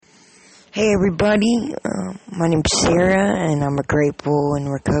Hey everybody, my name's Sarah and I'm a grateful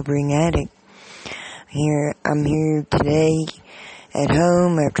and recovering addict. I'm here today at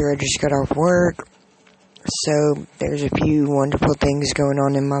home after I just got off work. So there's a few wonderful things going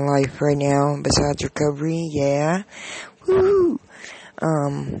on in my life right now besides recovery, yeah. Woo!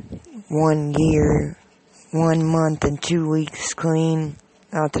 1 year, 1 month and 2 weeks clean.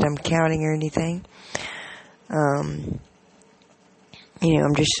 Not that I'm counting or anything.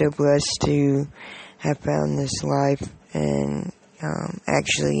 I'm just so blessed to have found this life and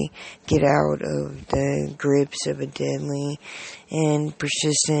actually get out of the grips of a deadly and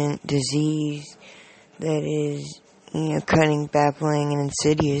persistent disease that is, cunning, baffling, and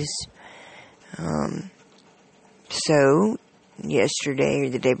insidious. So, yesterday or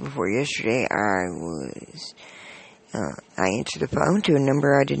the day before yesterday, I answered the phone to a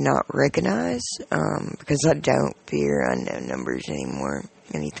number I did not recognize, because I don't fear unknown numbers anymore.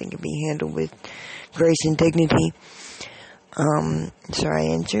 Anything can be handled with grace and dignity. So I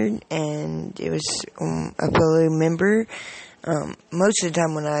answered, and it was a fellow member. Most of the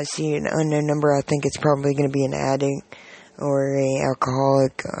time when I see an unknown number, I think it's probably going to be an addict or a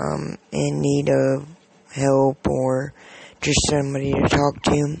alcoholic, in need of help or just somebody to talk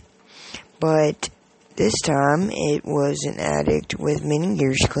to. But this time, it was an addict with many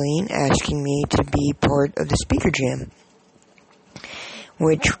years clean asking me to be part of the speaker jam,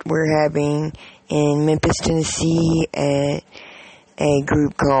 which we're having in Memphis, Tennessee, at a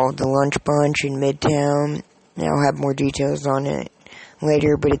group called the Lunch Bunch in Midtown. I'll have more details on it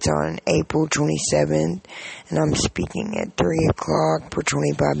later, but it's on April 27th, and I'm speaking at 3 o'clock for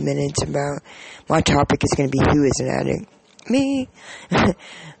 25 minutes about, my topic is going to be who is an addict? Me.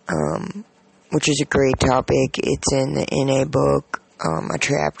 Which is a great topic. It's in the NA book, a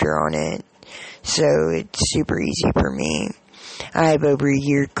chapter on it, so it's super easy for me. I have over a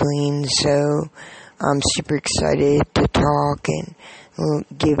year clean, so I'm super excited to talk and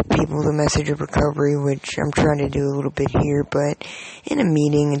give people the message of recovery, which I'm trying to do a little bit here, but in a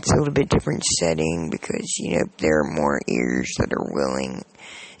meeting it's a little bit different setting because, there are more ears that are willing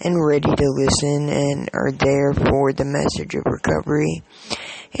and ready to listen and are there for the message of recovery.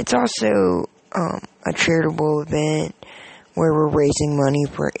 It's also a charitable event where we're raising money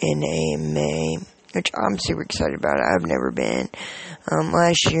for NAMA, which I'm super excited about. I've never been.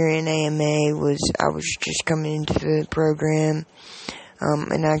 Last year NAMA I was just coming into the program,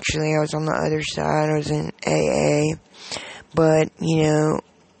 and actually I was on the other side. I was in AA, but,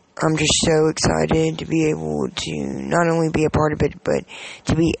 I'm just so excited to be able to not only be a part of it, but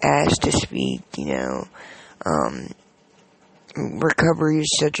to be asked to speak, Recovery is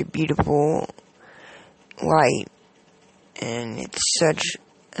such a beautiful light, and it's such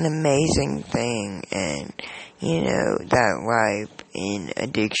an amazing thing, and, that life in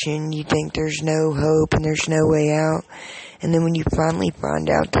addiction, you think there's no hope and there's no way out, and then when you finally find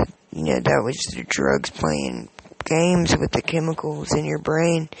out that, that was the drugs playing games with the chemicals in your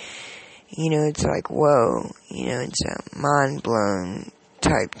brain, it's like, whoa, it's a mind-blown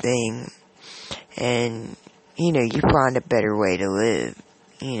type thing, and you find a better way to live,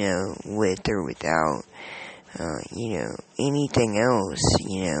 with or without, anything else,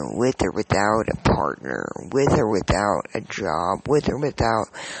 with or without a partner, with or without a job, with or without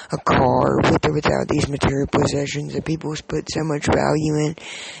a car, with or without these material possessions that people put so much value in,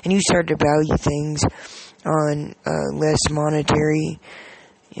 and you start to value things on a less monetary,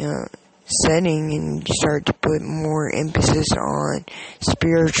 setting, and you start to put more emphasis on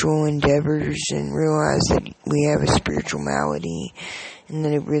spiritual endeavors and realize that we have a spiritual malady and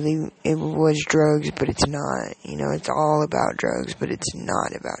that it was drugs, but it's not. It's all about drugs, but it's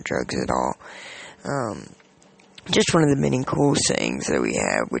not about drugs at all. Just one of the many cool sayings that we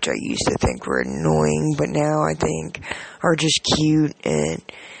have, which I used to think were annoying, but now I think are just cute and,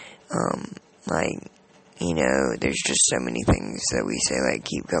 there's just so many things that we say, like,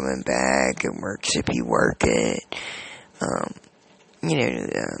 keep coming back, it works if you work it,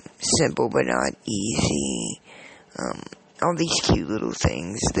 simple but not easy, all these cute little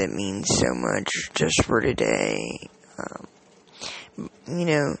things that mean so much just for today.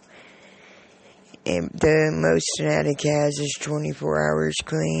 The most an addict has is 24 hours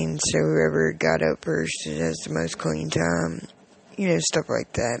clean, so whoever got up first has the most clean time, stuff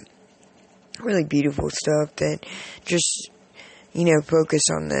like that. Really beautiful stuff that just, focus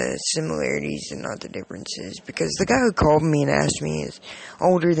on the similarities and not the differences, because the guy who called me and asked me is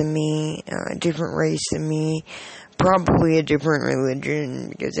older than me, a different race than me, probably a different religion,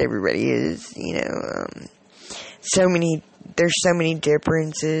 because everybody is, there's so many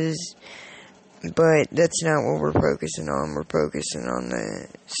differences, But that's not what we're focusing on. We're focusing on the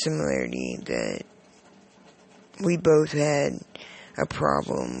similarity that we both had a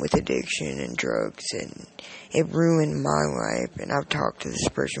problem with addiction and drugs, and it ruined my life. And I've talked to this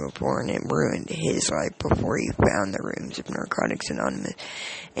person before, and it ruined his life before he found the rooms of Narcotics Anonymous.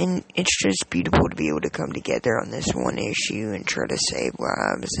 And it's just beautiful to be able to come together on this one issue and try to save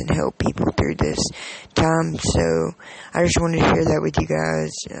lives and help people through this time. So I just wanted to share that with you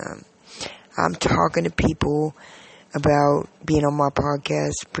guys. I'm talking to people about being on my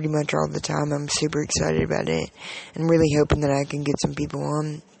podcast pretty much all the time. I'm super excited about it and really hoping that I can get some people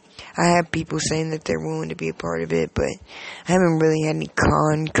on. I have people saying that they're willing to be a part of it, but I haven't really had any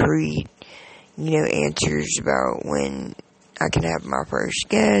concrete, answers about when I can have my first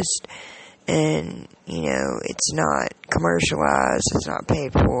guest. And, it's not commercialized, it's not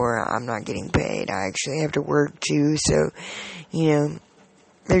paid for, I'm not getting paid, I actually have to work too, so,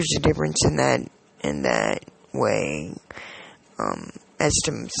 there's a difference in that way, as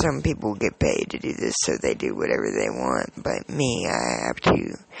to some people get paid to do this, so they do whatever they want, but me, I have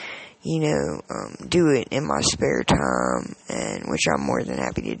to, do it in my spare time, and which I'm more than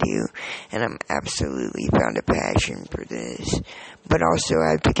happy to do, and I'm absolutely found a passion for this, but also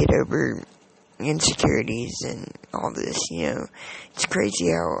I have to get over insecurities and all this, it's crazy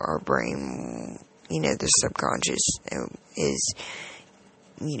how our brain, the subconscious is,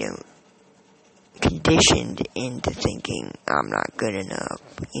 conditioned into thinking I'm not good enough,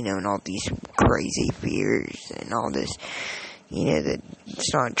 and all these crazy fears and all this, that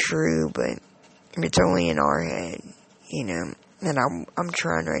it's not true, but it's only in our head, and I'm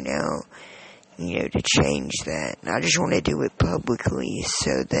trying right now, to change that. And I just want to do it publicly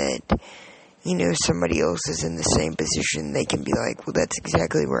so that, somebody else is in the same position, they can be like, well, that's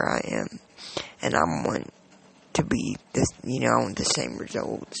exactly where I am, and I want to be this, I want the same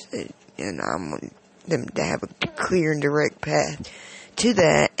results, and I want them to have a clear and direct path to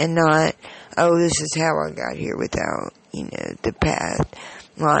that, and not, oh, this is how I got here without, the path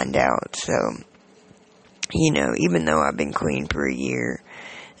lined out. So, even though I've been clean for a year,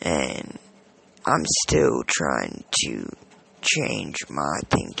 and I'm still trying to change my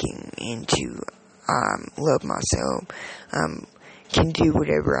thinking into, love myself, can do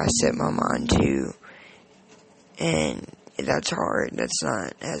whatever I set my mind to, and that's hard.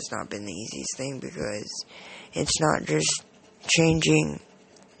 Has not been the easiest thing, because it's not just changing,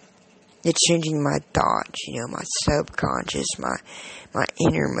 it's changing my thoughts, my subconscious, my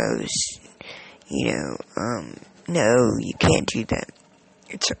innermost, no, you can't do that.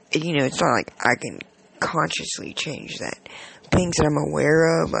 It's not like I can consciously change that. Things that I'm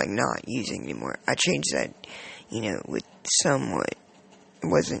aware of, like not using anymore, I changed that, with somewhat. It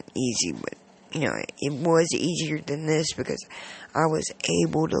wasn't easy, but, it was easier than this, because I was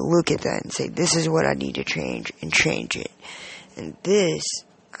able to look at that and say, this is what I need to change, and change it. And this,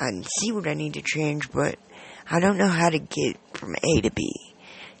 I can see what I need to change, but I don't know how to get from A to B.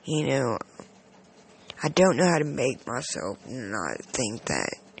 I don't know how to make myself not think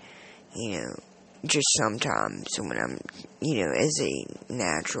that, just sometimes when I'm, as a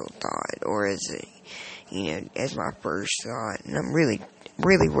natural thought, or as as my first thought, and I'm really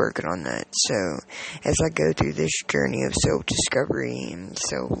working on that. So, as I go through this journey of self-discovery and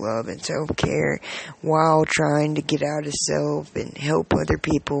self-love and self-care, while trying to get out of self and help other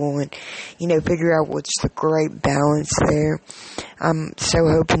people and, figure out what's the great balance there, I'm so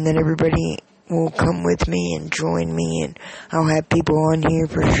hoping that everybody will come with me and join me, and I'll have people on here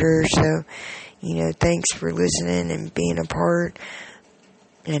for sure. So, thanks for listening and being a part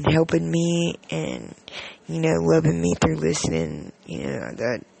and helping me and, loving me through listening.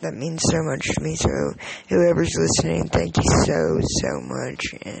 That means so much to me. So whoever's listening, thank you so much,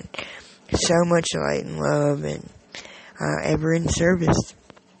 and so much light and love, and ever in service.